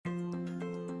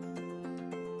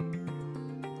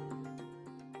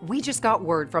We just got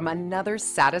word from another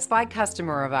satisfied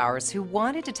customer of ours who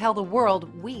wanted to tell the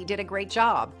world we did a great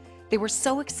job. They were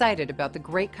so excited about the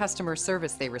great customer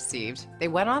service they received, they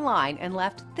went online and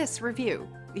left this review.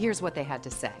 Here's what they had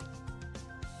to say.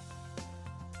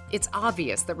 It's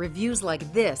obvious that reviews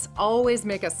like this always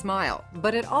make us smile,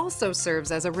 but it also serves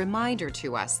as a reminder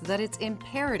to us that it's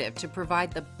imperative to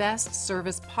provide the best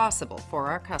service possible for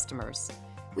our customers.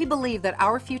 We believe that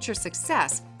our future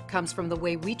success comes from the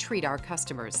way we treat our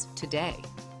customers today.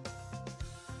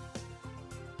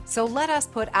 So let us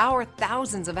put our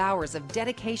thousands of hours of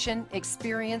dedication,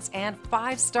 experience, and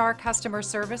 5-star customer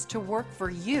service to work for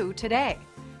you today.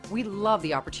 We love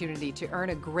the opportunity to earn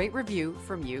a great review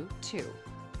from you too.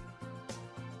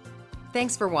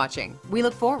 Thanks for watching. We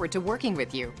look forward to working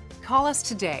with you. Call us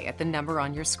today at the number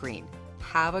on your screen.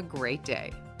 Have a great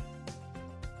day.